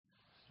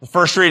The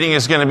first reading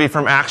is going to be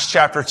from Acts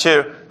chapter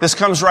 2. This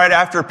comes right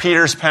after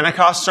Peter's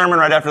Pentecost sermon,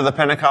 right after the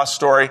Pentecost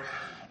story.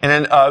 And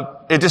then,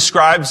 it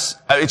describes,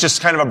 it's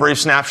just kind of a brief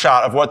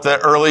snapshot of what the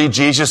early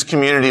Jesus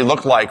community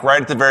looked like right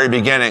at the very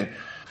beginning.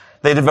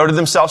 They devoted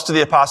themselves to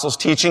the apostles'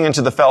 teaching and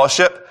to the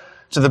fellowship,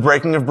 to the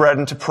breaking of bread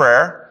and to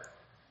prayer.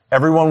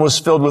 Everyone was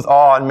filled with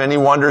awe, and many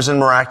wonders and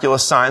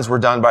miraculous signs were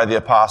done by the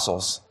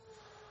apostles.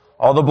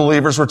 All the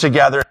believers were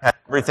together and had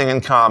everything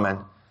in common.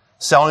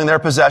 Selling their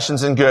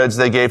possessions and goods,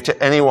 they gave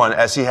to anyone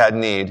as he had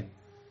need.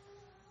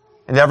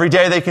 And every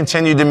day they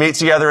continued to meet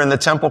together in the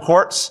temple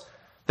courts.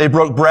 They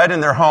broke bread in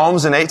their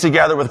homes and ate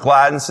together with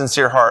glad and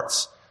sincere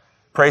hearts,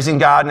 praising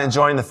God and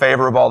enjoying the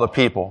favor of all the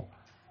people.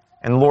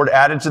 And the Lord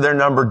added to their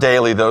number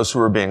daily those who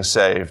were being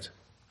saved.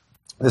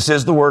 This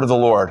is the word of the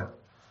Lord.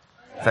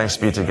 Thanks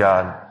be to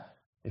God.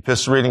 The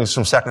epistle reading is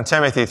from 2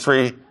 Timothy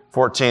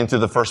 3:14 through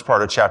the first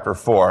part of chapter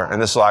 4.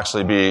 And this will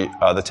actually be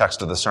the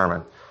text of the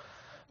sermon.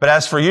 But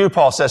as for you,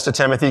 Paul says to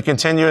Timothy,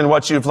 continue in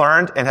what you've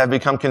learned and have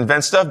become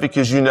convinced of,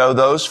 because you know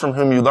those from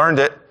whom you learned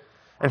it,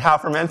 and how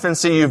from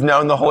infancy you've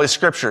known the Holy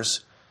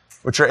Scriptures,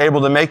 which are able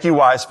to make you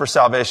wise for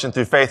salvation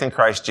through faith in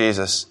Christ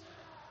Jesus.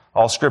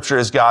 All Scripture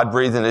is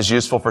God-breathed and is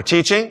useful for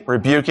teaching,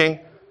 rebuking,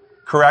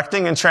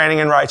 correcting, and training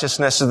in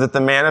righteousness, so that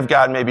the man of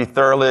God may be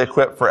thoroughly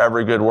equipped for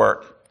every good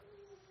work.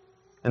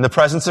 In the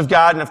presence of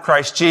God and of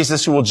Christ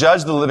Jesus, who will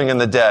judge the living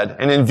and the dead,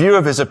 and in view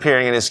of his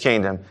appearing in his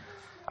kingdom,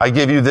 I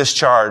give you this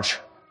charge.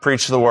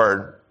 Preach the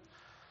word.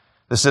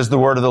 This is the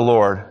word of the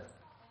Lord.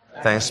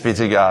 Thanks be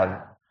to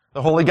God.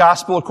 The Holy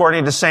Gospel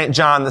according to St.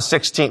 John, the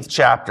 16th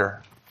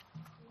chapter.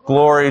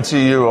 Glory to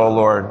you, O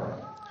Lord.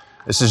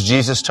 This is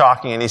Jesus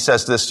talking, and he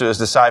says this to his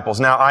disciples.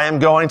 Now I am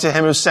going to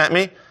him who sent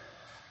me,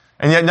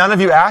 and yet none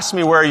of you ask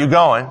me, where are you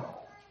going?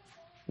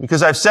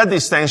 Because I've said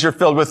these things, you're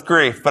filled with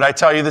grief, but I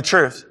tell you the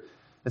truth.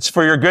 It's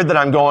for your good that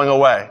I'm going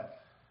away.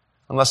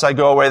 Unless I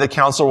go away, the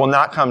counselor will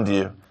not come to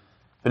you.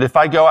 But if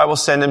I go, I will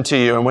send him to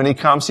you. And when he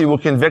comes, he will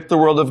convict the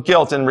world of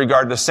guilt in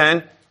regard to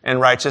sin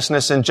and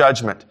righteousness and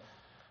judgment.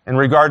 In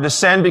regard to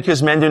sin,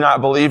 because men do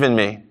not believe in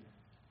me.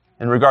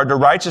 In regard to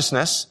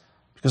righteousness,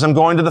 because I'm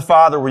going to the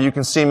Father where you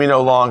can see me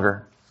no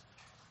longer.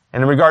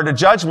 And in regard to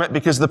judgment,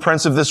 because the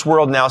prince of this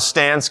world now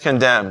stands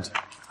condemned.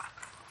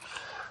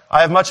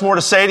 I have much more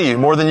to say to you,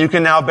 more than you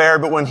can now bear,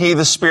 but when he,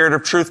 the Spirit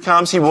of truth,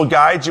 comes, he will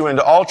guide you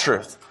into all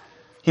truth.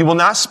 He will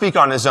not speak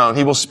on his own.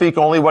 He will speak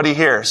only what he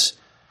hears.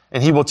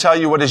 And he will tell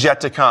you what is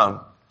yet to come.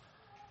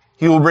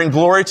 He will bring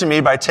glory to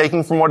me by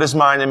taking from what is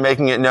mine and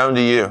making it known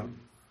to you.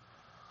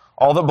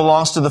 All that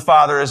belongs to the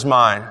Father is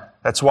mine.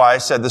 That's why I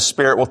said the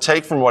Spirit will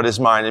take from what is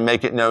mine and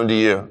make it known to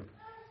you.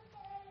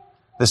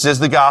 This is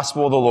the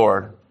gospel of the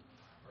Lord.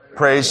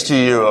 Praise to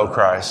you, O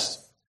Christ.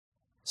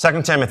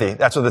 2 Timothy,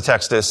 that's what the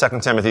text is, 2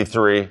 Timothy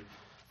 3.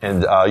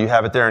 And you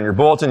have it there in your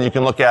bulletin. You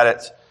can look at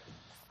it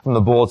from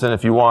the bulletin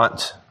if you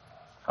want.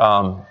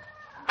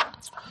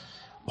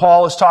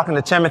 Paul is talking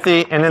to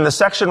Timothy, and in the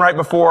section right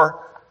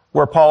before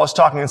where Paul is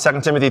talking in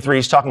 2 Timothy 3,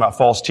 he's talking about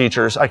false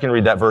teachers. I can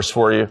read that verse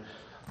for you.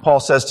 Paul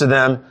says to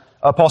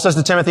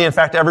Timothy, in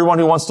fact, everyone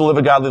who wants to live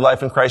a godly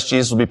life in Christ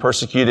Jesus will be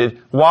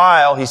persecuted,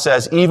 while, he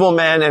says, evil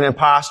men and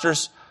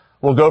impostors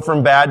will go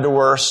from bad to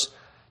worse,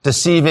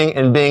 deceiving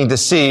and being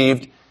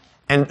deceived.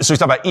 And so he's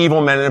talking about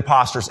evil men and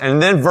impostors.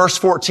 And then verse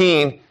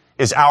 14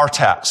 is our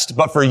text.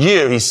 But for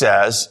you, he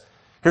says,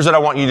 here's what I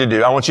want you to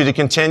do. I want you to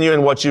continue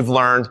in what you've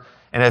learned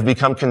and have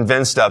become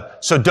convinced of.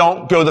 So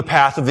don't go the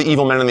path of the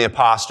evil men and the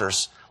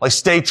imposters. Like,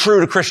 stay true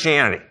to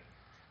Christianity.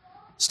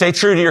 Stay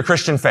true to your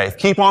Christian faith.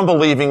 Keep on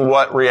believing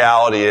what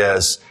reality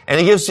is. And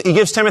he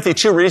gives Timothy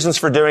two reasons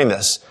for doing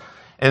this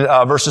in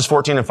verses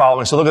 14 and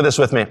following. So look at this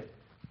with me.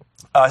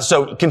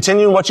 So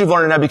continue in what you've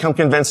learned and have become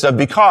convinced of,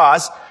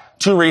 because,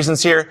 two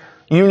reasons here,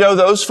 you know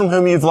those from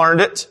whom you've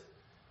learned it,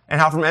 and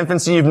how from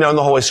infancy you've known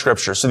the Holy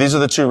Scripture. So these are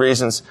the two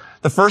reasons.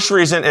 The first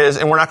reason is,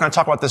 and we're not going to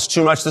talk about this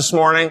too much this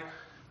morning,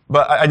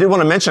 but I did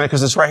want to mention it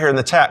because it's right here in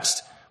the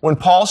text. When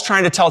Paul's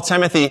trying to tell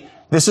Timothy,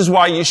 this is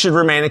why you should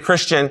remain a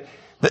Christian,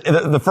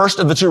 the first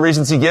of the two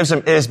reasons he gives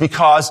him is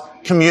because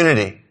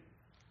community.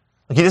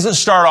 Like, he doesn't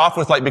start off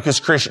with because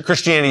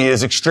Christianity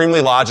is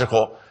extremely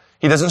logical.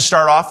 He doesn't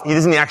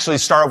actually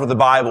start off with the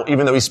Bible,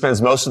 even though he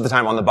spends most of the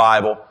time on the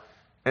Bible.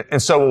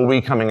 And so will we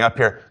coming up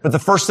here. But the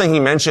first thing he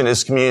mentioned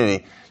is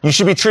community. You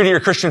should be true to your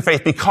Christian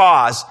faith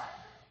because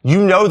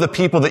you know the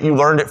people that you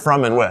learned it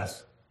from and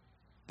with.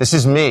 This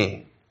is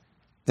me.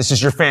 This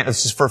is your family.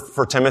 This is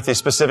for Timothy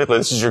specifically.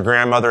 This is your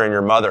grandmother and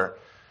your mother.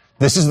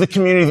 This is the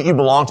community that you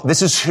belong to.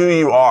 This is who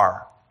you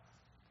are.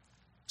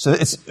 So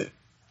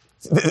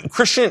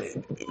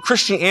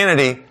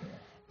Christianity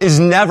is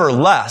never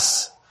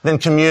less than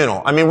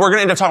communal. I mean, we're going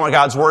to end up talking about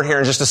God's Word here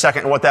in just a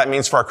second and what that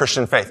means for our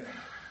Christian faith.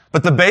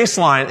 But the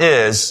baseline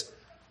is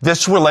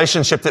this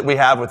relationship that we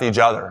have with each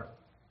other.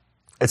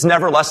 It's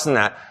never less than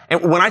that.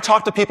 And when I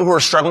talk to people who are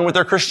struggling with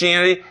their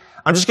Christianity,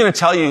 I'm just going to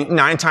tell you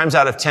 9 times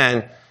out of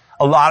 10,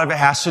 a lot of it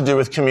has to do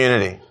with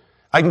community.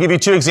 I can give you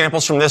 2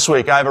 examples from this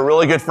week. I have a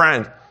really good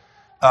friend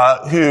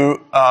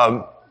who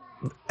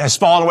has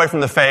fallen away from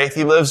the faith.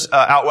 He lives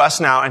out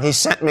west now, and he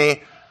sent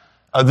me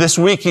this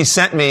week. He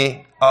sent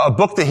me a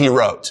book that he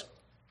wrote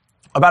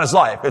about his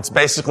life. It's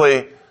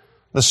basically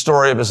the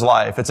story of his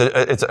life. It's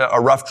a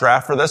rough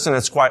draft for this, and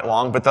it's quite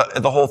long, but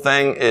the whole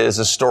thing is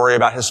a story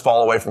about his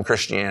fall away from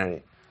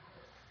Christianity.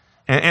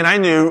 And I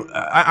knew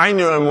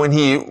him when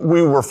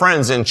we were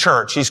friends in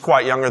church. He's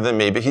quite younger than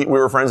me, but we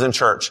were friends in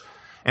church.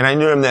 And I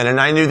knew him then, and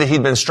I knew that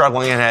he'd been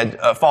struggling and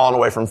had fallen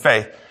away from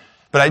faith.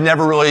 But I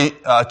never really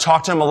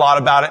talked to him a lot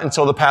about it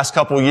until the past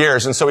couple of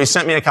years. And so he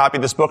sent me a copy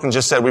of this book and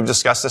just said, we've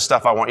discussed this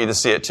stuff. I want you to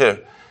see it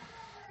too.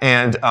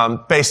 And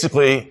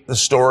basically, the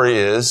story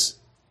is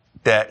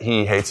that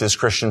he hates his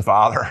Christian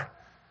father.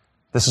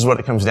 This is what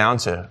it comes down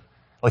to.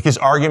 Like, his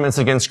arguments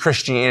against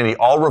Christianity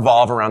all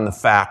revolve around the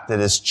fact that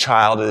his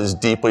child is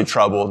deeply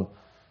troubled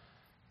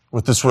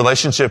with this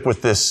relationship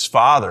with this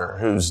father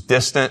who's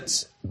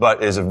distant,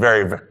 but is a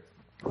very,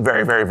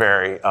 very, very,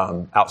 very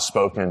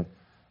outspoken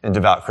and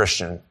devout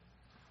Christian.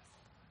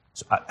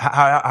 So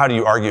how do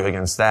you argue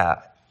against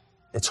that?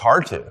 It's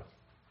hard to.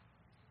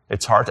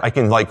 It's hard to. I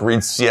can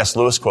read C.S.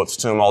 Lewis quotes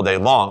to him all day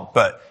long,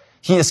 but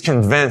he is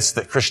convinced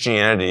that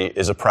Christianity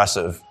is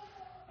oppressive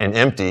and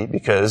empty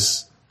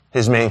because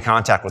his main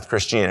contact with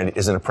Christianity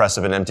is an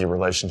oppressive and empty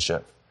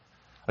relationship.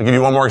 I'll give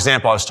you one more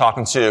example. I was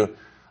talking to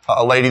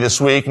a lady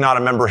this week, not a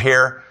member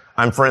here.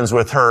 I'm friends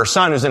with her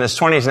son, who's in his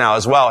 20s now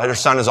as well. Her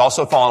son has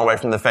also fallen away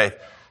from the faith.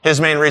 His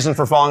main reason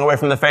for falling away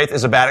from the faith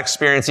is a bad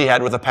experience he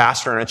had with a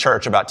pastor in a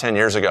church about 10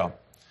 years ago.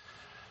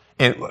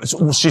 And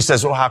she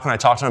says, well, how can I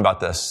talk to him about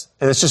this?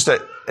 And it's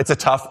a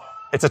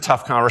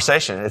tough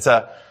conversation. It's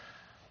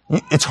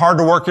hard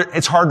to work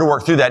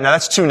through that. Now,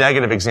 that's two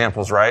negative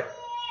examples, right?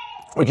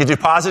 We could do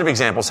positive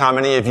examples. How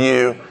many of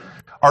you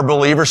are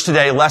believers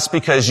today less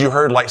because you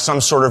heard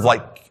some sort of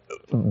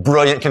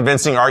brilliant,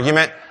 convincing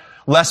argument,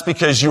 less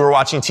because you were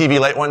watching TV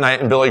late one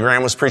night and Billy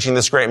Graham was preaching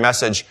this great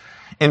message,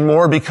 and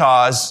more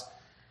because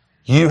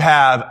you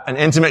have an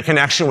intimate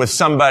connection with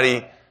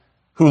somebody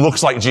who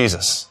looks like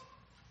Jesus?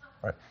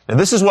 Right. Now,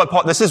 this is what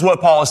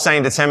Paul is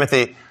saying to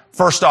Timothy.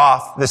 First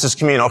off, this is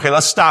communal. Okay,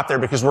 let's stop there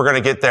because we're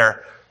going to get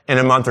there in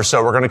a month or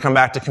so. We're going to come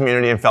back to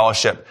community and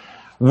fellowship.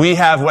 We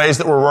have ways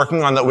that we're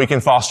working on that we can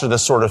foster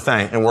this sort of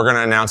thing, and we're going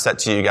to announce that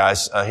to you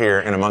guys here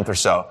in a month or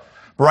so.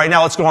 But right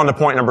now, let's go on to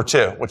point number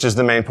 2, which is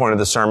the main point of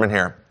the sermon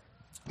here.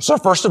 So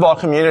first of all,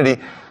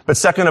 community, but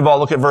second of all,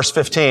 look at verse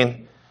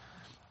 15.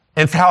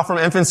 And how from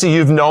infancy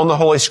you've known the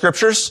Holy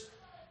Scriptures,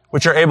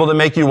 which are able to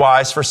make you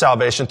wise for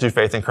salvation through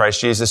faith in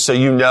Christ Jesus. So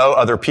you know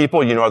other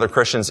people, you know other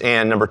Christians,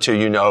 and number 2,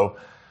 you know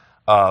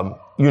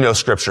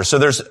Scripture. So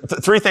there's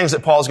 3 things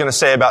that Paul's going to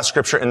say about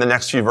Scripture in the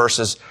next few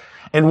verses.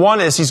 And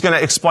one is he's going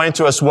to explain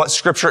to us what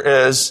Scripture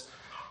is.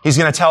 He's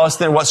going to tell us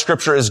then what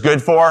Scripture is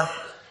good for.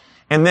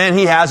 And then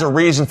he has a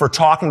reason for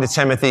talking to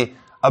Timothy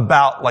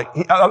about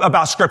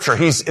Scripture.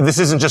 This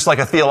isn't just like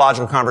a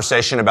theological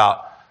conversation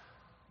about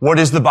what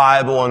is the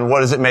Bible and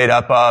what is it made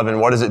up of and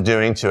what is it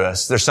doing to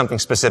us. There's something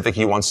specific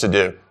he wants to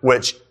do,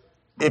 which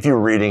if you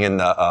were reading in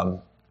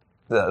the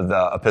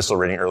epistle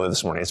reading earlier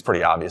this morning, it's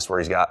pretty obvious where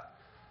he's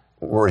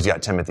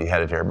got Timothy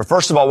headed here. But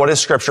first of all, what is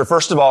Scripture?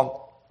 First of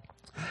all,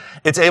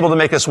 it's able to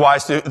make us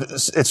wise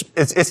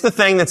it's the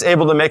thing that's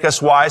able to make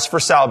us wise for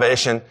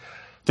salvation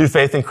through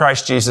faith in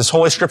Christ Jesus.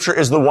 Holy Scripture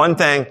is the one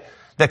thing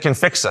that can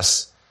fix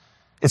us.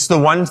 It's the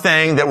one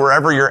thing that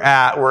wherever you're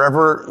at,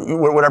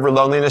 whatever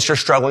loneliness you're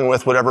struggling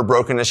with, whatever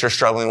brokenness you're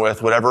struggling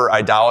with, whatever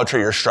idolatry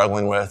you're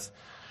struggling with,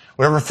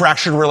 whatever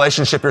fractured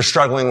relationship you're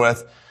struggling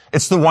with,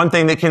 it's the one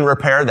thing that can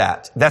repair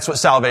that. That's what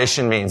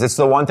salvation means. It's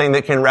the one thing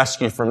that can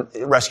rescue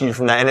you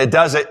from that. And it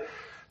does it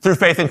through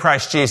faith in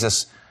Christ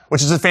Jesus,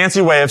 which is a fancy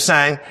way of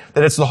saying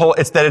that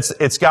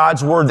it's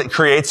God's word that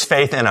creates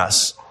faith in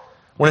us.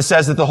 When it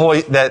says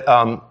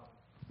that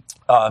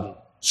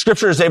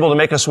Scripture is able to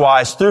make us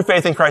wise through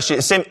faith in Christ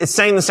Jesus, it's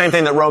saying the same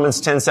thing that Romans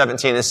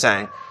 10:17 is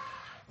saying.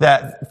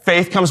 That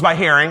faith comes by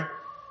hearing.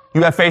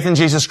 You have faith in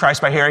Jesus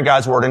Christ by hearing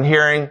God's word, and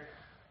hearing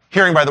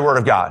by the word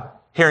of God.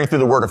 Hearing through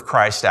the word of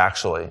Christ,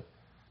 actually.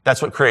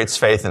 That's what creates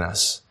faith in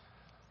us.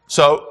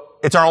 So,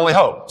 it's our only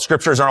hope.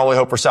 Scripture is our only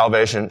hope for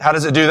salvation. How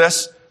does it do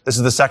this? This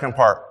is the second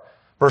part.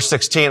 Verse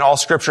 16, all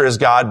Scripture is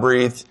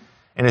God-breathed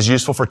and is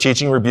useful for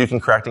teaching, rebuking,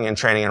 correcting, and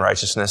training in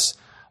righteousness.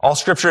 All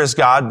Scripture is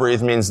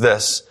God-breathed means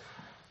this.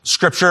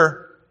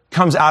 Scripture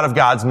comes out of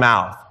God's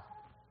mouth.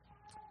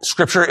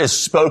 Scripture is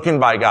spoken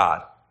by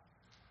God.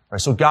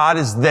 Right, so God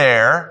is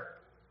there.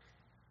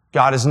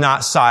 God is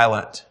not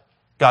silent.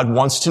 God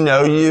wants to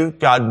know you.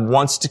 God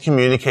wants to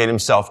communicate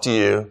himself to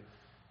you.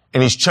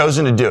 And he's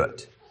chosen to do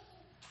it.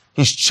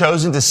 He's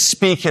chosen to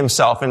speak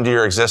himself into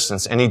your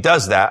existence. And he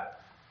does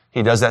that.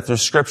 He does that through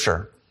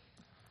Scripture.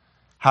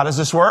 How does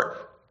this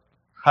work?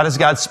 How does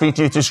God speak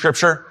to you through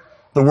Scripture?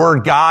 The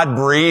word God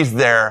breathed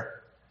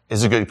there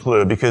is a good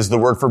clue because the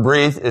word for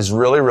breathe is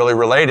really, really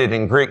related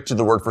in Greek to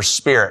the word for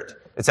spirit.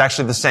 It's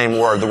actually the same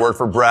word. The word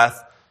for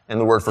breath and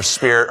the word for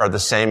spirit are the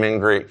same in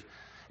Greek.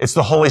 It's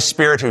the Holy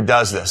Spirit who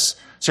does this.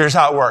 So here's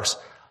how it works.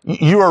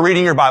 You are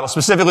reading your Bible,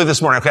 specifically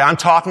this morning. Okay, I'm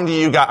talking to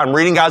you. I'm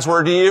reading God's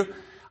word to you.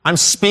 I'm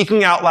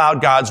speaking out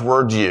loud God's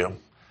word to you.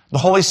 The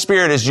Holy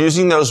Spirit is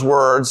using those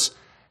words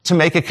to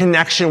make a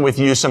connection with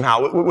you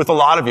somehow, with a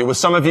lot of you. With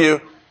some of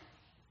you,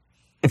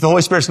 If the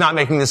Holy Spirit's not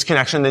making this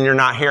connection, then you're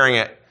not hearing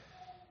it.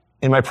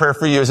 And my prayer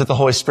for you is that the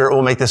Holy Spirit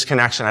will make this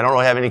connection. I don't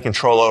really have any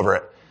control over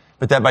it.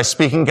 But that by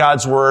speaking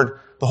God's word,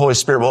 the Holy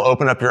Spirit will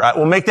open up your eye.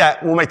 We'll make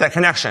that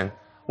connection.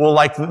 Well,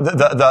 like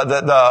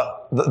the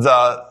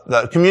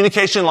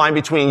communication line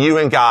between you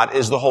and God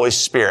is the Holy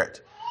Spirit.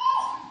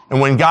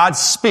 And when God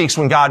speaks,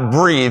 when God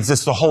breathes,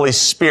 it's the Holy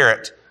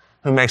Spirit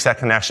who makes that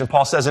connection.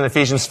 Paul says in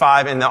Ephesians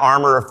 5 in the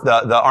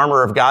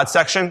armor of God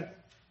section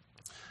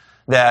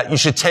that you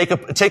should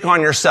take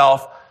on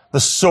yourself the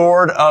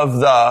sword of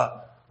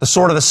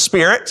the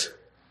Spirit,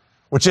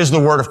 which is the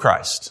word of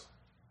Christ.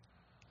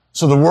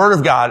 So the word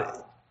of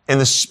God and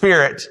the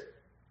Spirit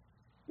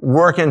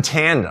work in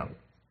tandem.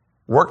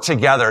 Work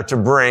together to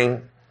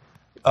bring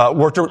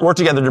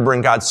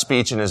God's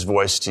speech and His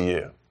voice to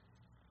you.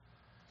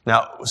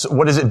 Now, so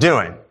what is it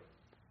doing?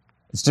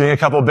 It's doing a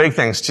couple of big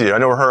things to you. I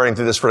know we're hurrying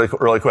through this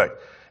really quick.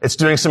 It's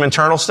doing some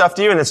internal stuff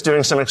to you, and it's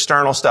doing some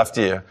external stuff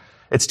to you.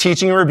 It's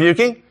teaching and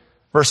rebuking.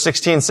 Verse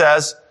 16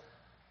 says,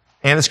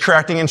 and it's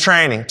correcting and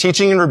training.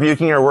 Teaching and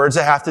rebuking are words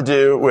that have to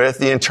do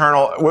with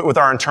with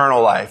our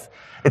internal life.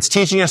 It's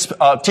teaching us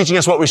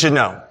what we should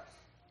know.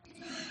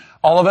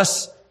 All of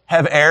us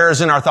have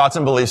errors in our thoughts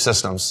and belief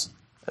systems.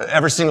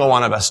 Every single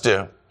one of us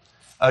do.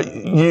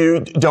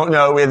 You don't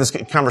know, we had this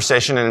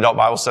conversation in adult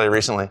Bible study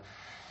recently.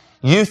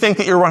 You think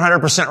that you're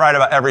 100% right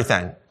about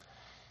everything.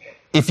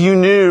 If you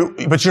knew,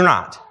 but you're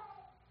not.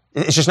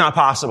 It's just not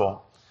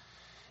possible.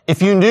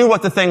 If you knew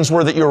what the things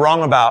were that you're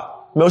wrong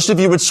about, most of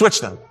you would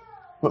switch them.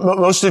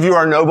 Most of you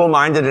are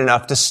noble-minded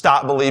enough to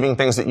stop believing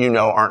things that you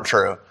know aren't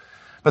true.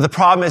 But the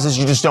problem is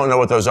you just don't know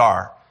what those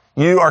are.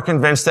 You are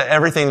convinced that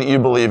everything that you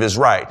believe is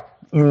right.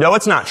 You know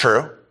it's not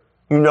true.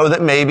 You know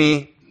that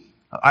maybe,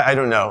 I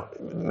don't know,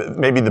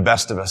 maybe the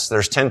best of us,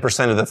 there's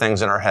 10% of the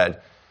things in our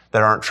head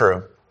that aren't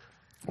true.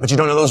 But you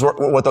don't know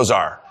what those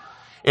are.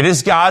 It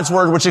is God's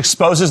word which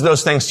exposes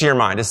those things to your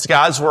mind. It's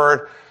God's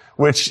word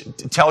which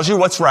tells you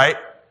what's right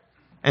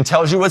and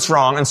tells you what's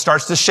wrong and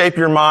starts to shape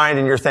your mind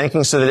and your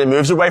thinking so that it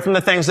moves away from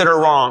the things that are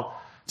wrong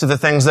to the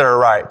things that are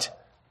right.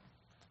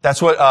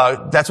 That's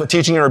what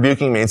teaching and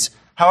rebuking means.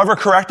 However,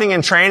 correcting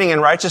and training in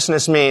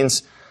righteousness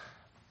means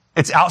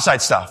it's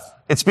outside stuff.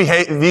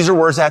 These are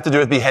words that have to do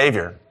with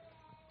behavior.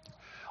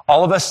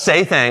 All of us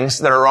say things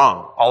that are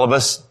wrong. All of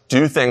us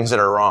do things that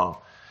are wrong.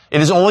 It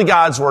is only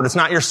God's word. It's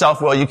not your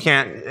self-will. You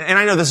can't, and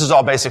I know this is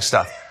all basic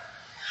stuff.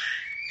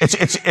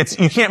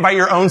 You can't by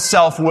your own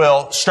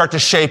self-will start to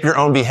shape your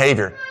own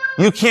behavior.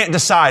 You can't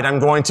decide I'm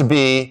going to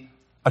be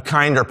a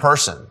kinder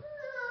person.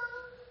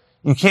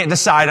 You can't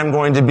decide I'm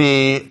going to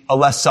be a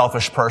less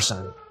selfish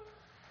person.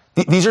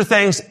 These are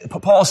things,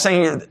 Paul is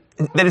saying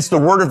that it's the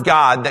word of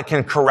God that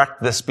can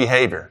correct this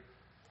behavior.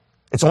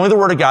 It's only the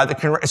word of God that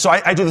can, so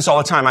I do this all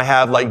the time. I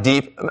have like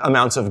deep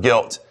amounts of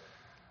guilt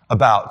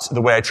about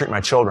the way I treat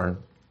my children.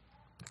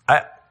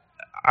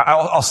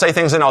 I'll say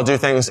things and I'll do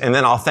things and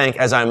then I'll think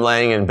as I'm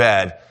laying in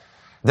bed,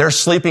 they're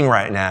sleeping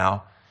right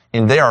now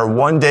and they are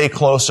one day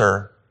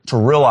closer to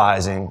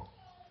realizing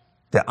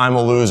that I'm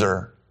a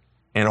loser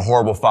and a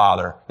horrible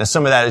father. Now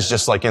some of that is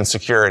just like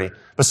insecurity,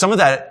 but some of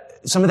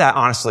that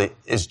honestly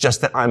is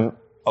just that I'm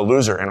a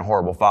loser and a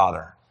horrible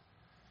father.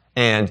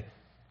 And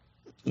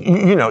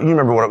you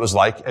remember what it was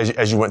like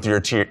as you went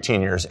through your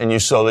teen years and you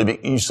slowly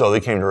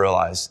came to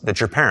realize that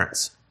your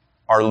parents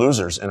are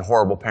losers and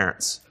horrible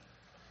parents.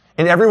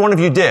 And every one of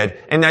you did.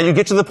 And now you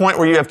get to the point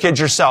where you have kids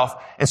yourself.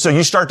 And so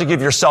you start to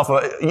give yourself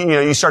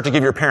you start to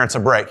give your parents a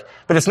break.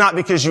 But it's not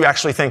because you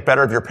actually think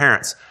better of your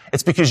parents.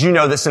 It's because you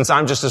know that since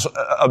I'm just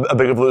a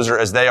big of a loser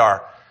as they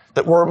are,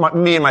 that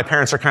me and my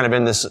parents are kind of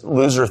in this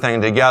loser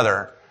thing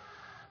together.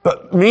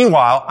 But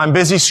meanwhile, I'm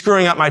busy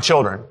screwing up my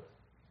children.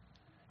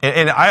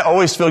 And I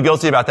always feel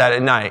guilty about that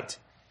at night.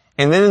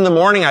 And then in the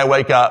morning I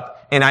wake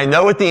up and I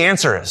know what the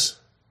answer is.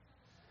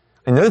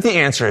 I know what the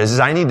answer is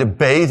I need to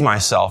bathe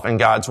myself in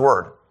God's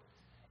word.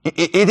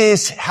 It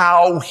is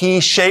how He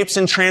shapes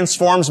and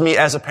transforms me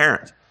as a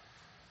parent.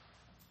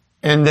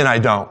 And then I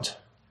don't.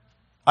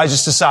 I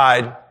just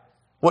decide,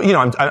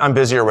 well, I'm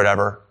busy or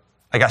whatever.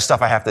 I got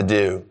stuff I have to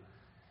do.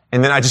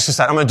 And then I just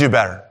decide I'm going to do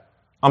better.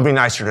 I'm going to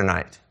be nicer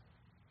tonight.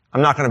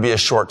 I'm not going to be as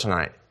short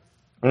tonight.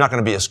 I'm not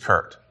going to be as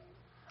curt.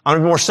 I'm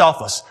going to be more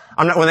selfless.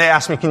 When they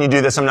ask me, can you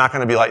do this? I'm not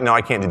going to be like, no,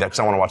 I can't do that because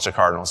I want to watch the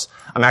Cardinals.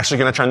 I'm actually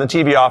going to turn the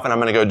TV off and I'm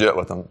going to go do it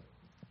with them.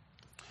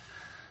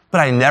 But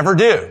I never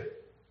do.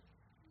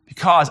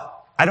 Because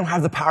I don't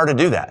have the power to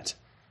do that.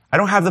 I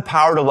don't have the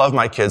power to love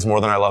my kids more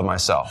than I love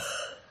myself.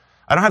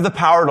 I don't have the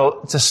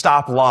power to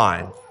stop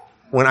lying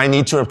when I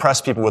need to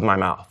impress people with my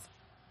mouth.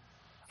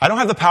 I don't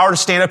have the power to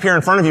stand up here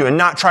in front of you and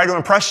not try to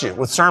impress you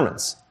with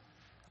sermons.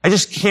 I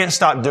just can't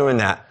stop doing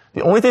that.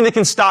 The only thing that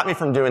can stop me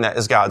from doing that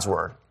is God's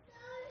word.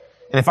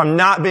 And if I'm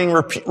not being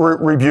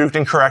rebuked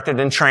and corrected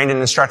and trained and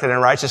instructed in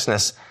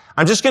righteousness,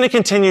 I'm just going to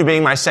continue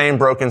being my same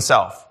broken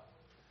self.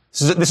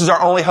 This is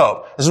our only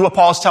hope. This is what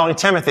Paul is telling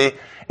Timothy,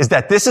 is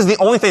that this is the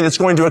only thing that's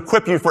going to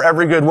equip you for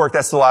every good work.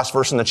 That's the last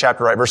verse in the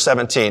chapter, right? Verse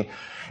 17.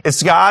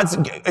 It's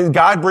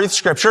God-breathed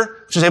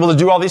scripture, which is able to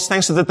do all these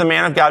things so that the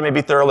man of God may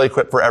be thoroughly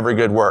equipped for every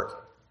good work.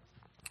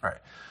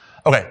 All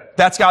Okay,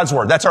 that's God's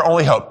word. That's our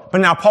only hope.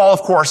 But now Paul,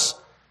 of course,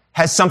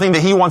 has something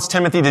that he wants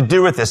Timothy to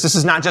do with this. This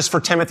is not just for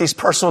Timothy's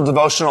personal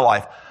devotional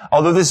life,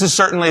 although this is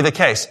certainly the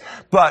case.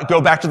 But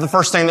go back to the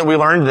first thing that we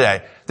learned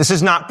today. This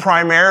is not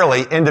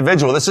primarily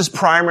individual. This is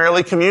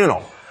primarily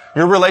communal.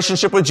 Your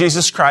relationship with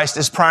Jesus Christ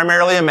is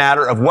primarily a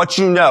matter of what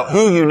you know,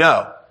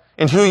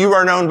 and who you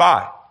are known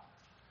by.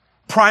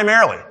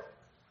 Primarily.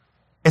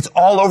 It's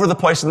all over the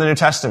place in the New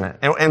Testament.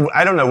 And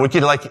I don't know, we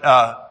could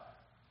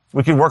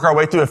work our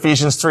way through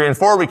Ephesians 3 and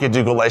 4. We could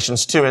do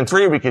Galatians 2 and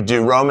 3. We could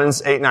do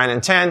Romans 8, 9,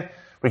 and 10.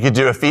 We could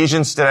do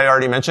Ephesians. Did I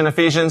already mention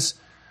Ephesians?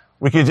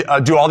 We could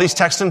do all these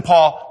texts in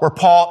Paul, where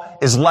Paul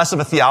is less of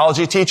a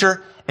theology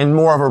teacher and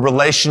more of a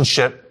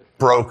relationship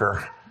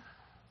broker.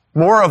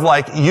 More of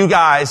like, you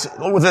guys,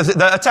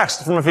 a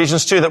text from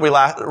Ephesians 2 that we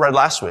read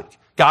last week.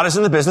 God is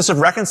in the business of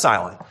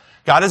reconciling.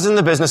 God is in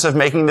the business of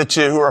making the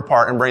two who are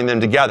apart and bringing them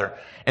together.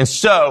 And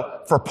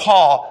so, for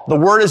Paul, the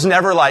word is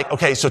never like,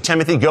 okay, so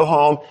Timothy, go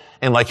home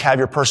and like have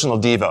your personal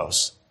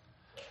devos.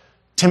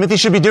 Timothy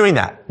should be doing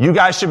that. You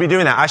guys should be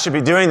doing that. I should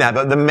be doing that.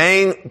 But the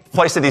main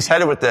place that he's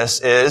headed with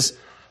this is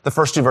the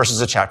first 2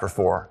 verses of chapter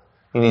 4.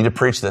 You need to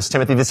preach this.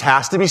 Timothy, this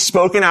has to be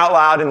spoken out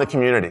loud in the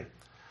community.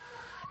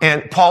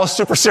 And Paul is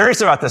super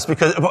serious about this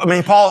because,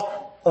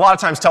 Paul a lot of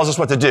times tells us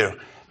what to do,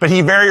 but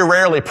he very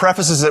rarely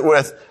prefaces it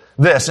with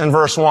this in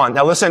verse 1.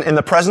 Now listen, in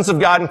the presence of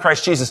God in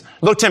Christ Jesus,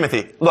 look,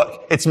 Timothy,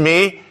 look, it's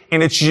me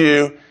and it's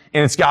you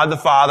and it's God the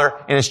Father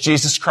and it's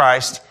Jesus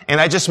Christ. And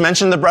I just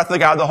mentioned the breath of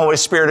God, the Holy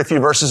Spirit a few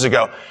verses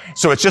ago.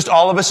 So it's just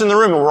all of us in the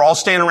room and we're all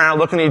standing around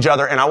looking at each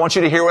other. And I want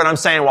you to hear what I'm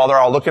saying while they're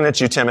all looking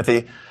at you,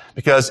 Timothy,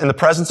 because in the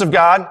presence of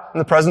God, in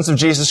the presence of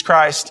Jesus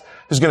Christ,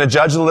 who's going to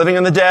judge the living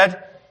and the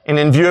dead, and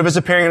in view of his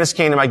appearing in his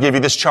kingdom, I give you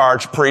this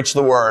charge, preach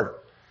the word.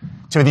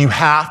 Timothy, you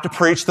have to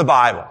preach the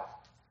Bible.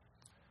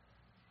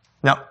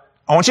 Now,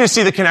 I want you to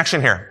see the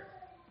connection here.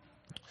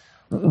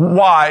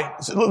 Why?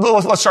 So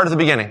let's start at the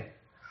beginning.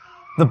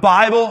 The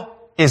Bible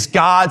is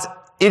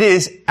it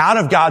is out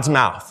of God's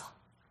mouth.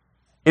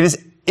 It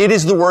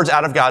is the words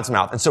out of God's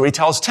mouth. And so he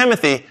tells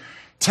Timothy,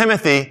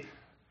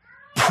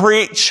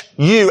 preach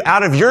you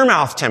out of your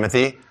mouth,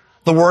 Timothy,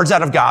 the words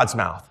out of God's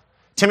mouth.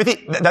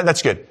 Timothy,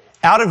 that's good.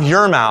 Out of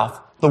your mouth,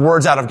 the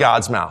words out of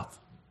God's mouth.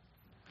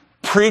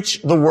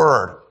 Preach the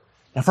word.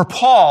 Now for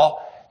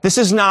Paul, this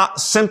is not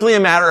simply a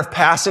matter of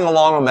passing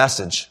along a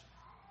message.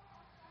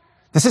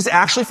 This is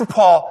actually for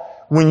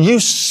Paul, when you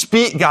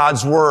speak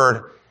God's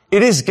word,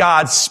 it is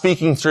God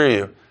speaking through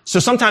you. So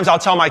sometimes I'll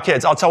tell one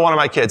of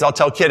my kids, I'll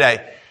tell kid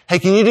A, hey,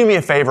 can you do me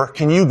a favor?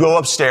 Can you go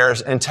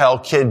upstairs and tell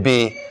kid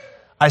B,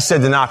 I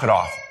said to knock it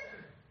off?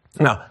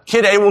 Now,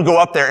 kid A will go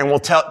up there and will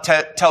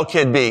tell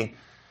kid B,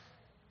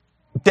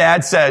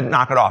 Dad said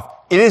knock it off.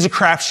 It is a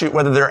crapshoot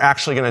whether they're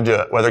actually going to do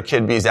it, whether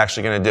kid B is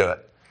actually going to do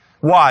it.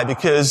 Why?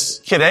 Because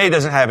kid A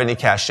doesn't have any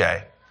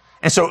cachet.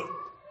 And so,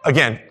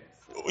 again,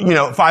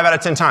 5 out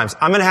of 10 times,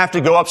 I'm going to have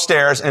to go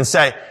upstairs and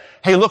say,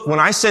 hey, look, when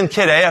I send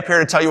kid A up here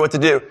to tell you what to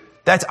do,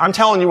 I'm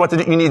telling you what to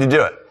do. You need to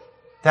do it.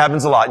 It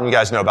happens a lot, and you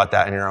guys know about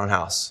that in your own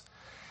house.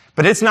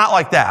 But it's not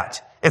like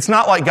that. It's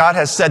not like God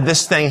has said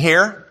this thing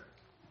here,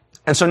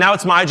 and so now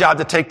it's my job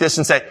to take this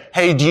and say,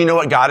 hey, do you know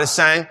what God is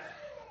saying?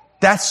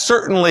 That's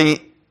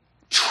certainly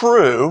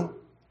true,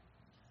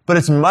 but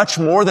it's much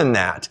more than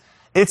that.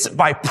 It's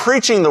by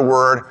preaching the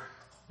word,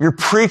 you're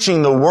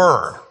preaching the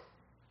word.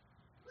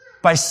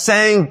 By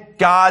saying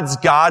God's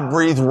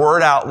God-breathed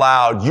word out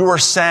loud, you are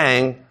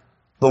saying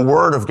the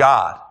word of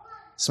God.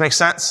 Does this make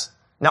sense?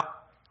 Now,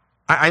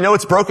 I know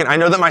it's broken. I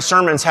know that my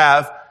sermons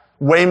have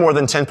way more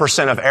than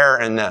 10% of error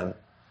in them.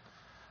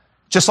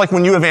 Just like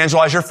when you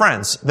evangelize your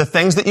friends, the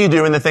things that you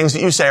do and the things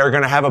that you say are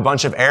going to have a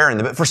bunch of error in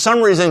them. But for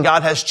some reason,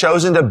 God has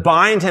chosen to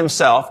bind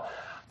himself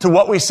to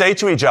what we say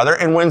to each other.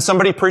 And when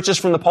somebody preaches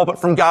from the pulpit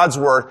from God's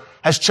word,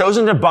 has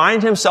chosen to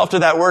bind himself to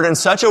that word in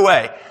such a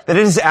way that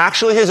it is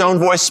actually his own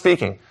voice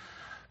speaking.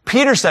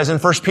 Peter says in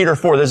 1 Peter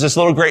 4, there's this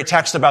little great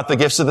text about the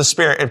gifts of the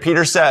Spirit, and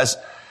Peter says,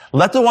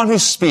 let the one who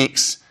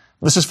speaks,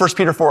 this is 1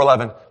 Peter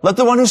 4:11, let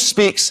the one who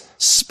speaks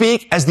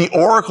speak as the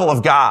oracle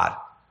of God.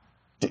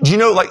 Do you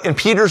know, like in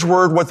Peter's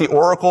word, what an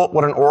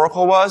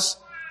oracle was?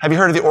 Have you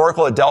heard of the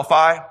oracle at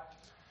Delphi?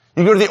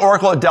 You go to the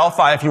oracle at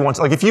Delphi if you want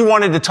to. Like if you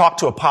wanted to talk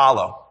to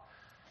Apollo,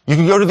 you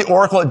can go to the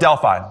oracle at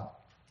Delphi,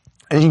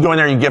 and you can go in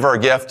there and you give her a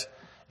gift,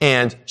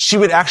 and she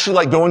would actually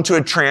like go into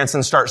a trance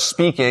and start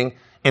speaking,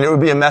 and it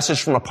would be a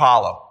message from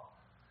Apollo.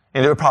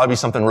 And it would probably be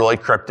something really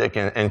cryptic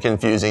and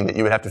confusing that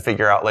you would have to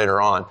figure out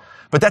later on.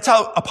 But that's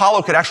how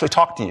Apollo could actually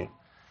talk to you.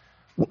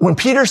 When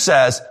Peter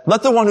says,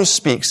 let the one who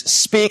speaks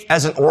speak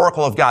as an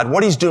oracle of God,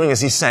 what he's doing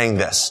is he's saying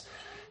this.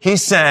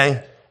 He's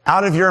saying,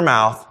 out of your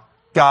mouth,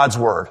 God's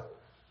word.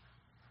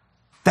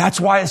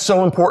 That's why it's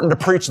so important to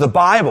preach the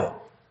Bible.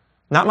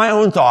 Not my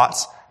own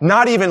thoughts.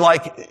 Not even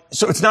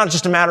so it's not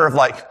just a matter of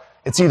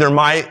it's either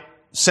my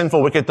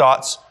sinful, wicked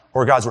thoughts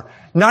or God's word.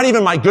 Not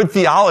even my good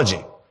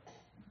theology.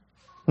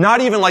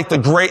 Not even the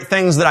great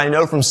things that I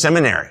know from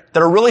seminary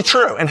that are really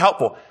true and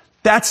helpful.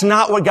 That's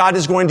not what God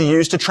is going to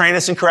use to train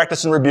us and correct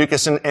us and rebuke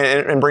us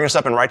and bring us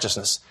up in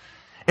righteousness.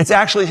 It's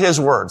actually his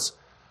words.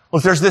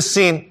 Look, there's this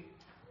scene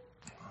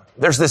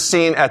There's this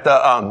scene at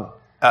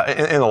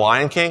in The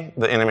Lion King,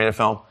 the animated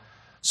film.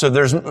 So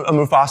there's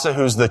Mufasa,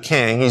 who's the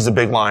king. He's the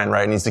big lion,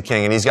 right? And he's the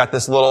king. And he's got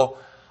this little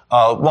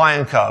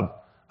lion cub,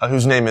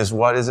 whose name is,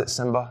 what is it,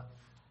 Simba?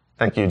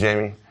 Thank you,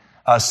 Jamie.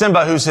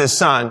 Simba, who's his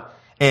son.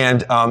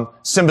 And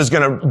Simba's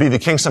going to be the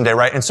king someday,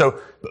 right? And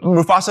so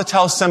Mufasa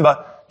tells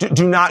Simba,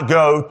 do not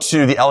go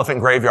to the elephant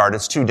graveyard.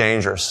 It's too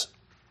dangerous.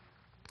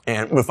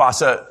 And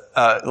Mufasa,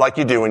 like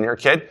you do when you're a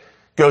kid,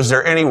 goes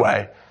there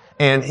anyway.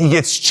 And he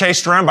gets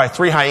chased around by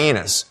 3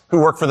 hyenas who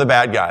work for the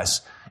bad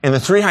guys. And the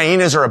 3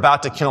 hyenas are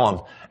about to kill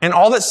him. And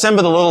all that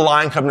Simba, the little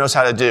lion cub, knows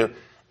how to do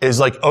is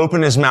like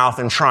open his mouth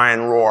and try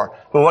and roar.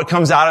 But what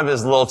comes out of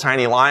his little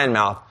tiny lion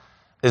mouth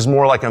is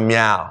more like a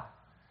meow.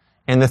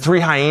 And the 3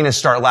 hyenas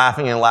start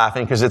laughing and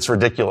laughing because it's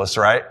ridiculous,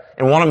 right?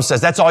 And one of them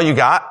says, that's all you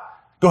got?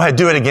 Go ahead,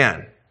 do it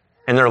again.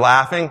 And they're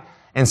laughing.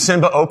 And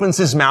Simba opens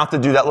his mouth to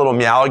do that little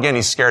meow again.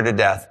 He's scared to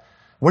death.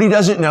 What he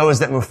doesn't know is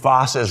that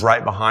Mufasa is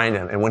right behind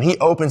him. And when he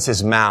opens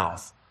his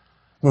mouth,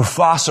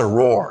 Mufasa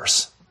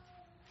roars.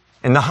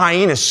 And the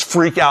hyenas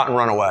freak out and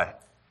run away.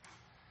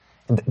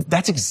 And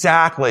that's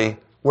exactly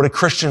what a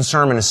Christian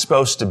sermon is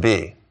supposed to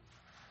be.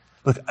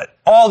 Look,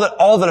 all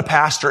that a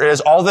pastor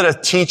is, all that a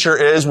teacher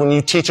is, when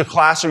you teach a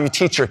class or you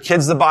teach your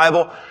kids the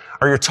Bible,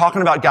 or you're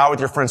talking about God with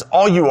your friends,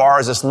 all you are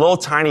is this little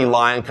tiny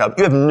lion cub.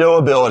 You have no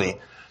ability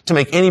to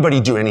make anybody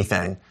do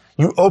anything.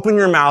 You open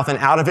your mouth and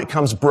out of it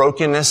comes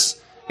brokenness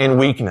and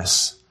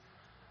weakness.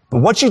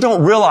 But what you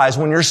don't realize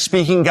when you're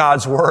speaking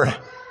God's word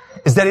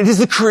is that it is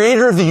the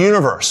creator of the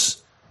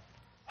universe.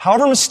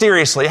 However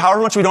mysteriously,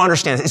 however much we don't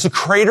understand, it's the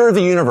creator of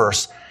the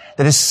universe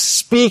that is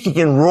speaking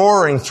and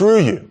roaring through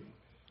you.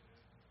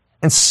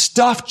 And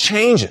stuff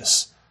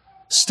changes.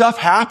 Stuff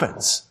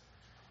happens.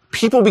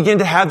 People begin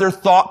to have their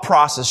thought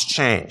process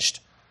changed.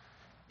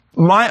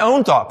 My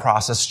own thought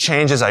process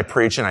changes as I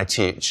preach and I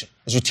teach.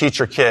 As you teach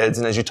your kids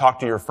and as you talk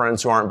to your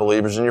friends who aren't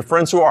believers and your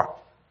friends who are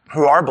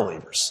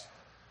believers.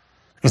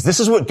 Because this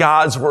is what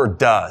God's word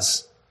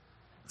does.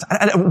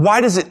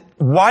 Why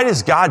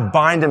does God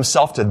bind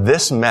himself to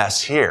this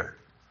mess here?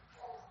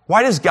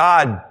 Why does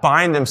God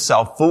bind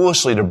himself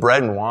foolishly to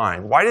bread and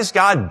wine? Why does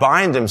God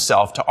bind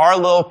himself to our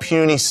little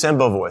puny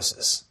Simba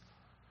voices?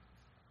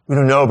 We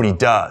don't know, but he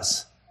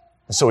does.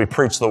 And so we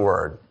preach the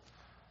word.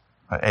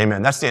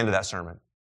 Amen. That's the end of that sermon.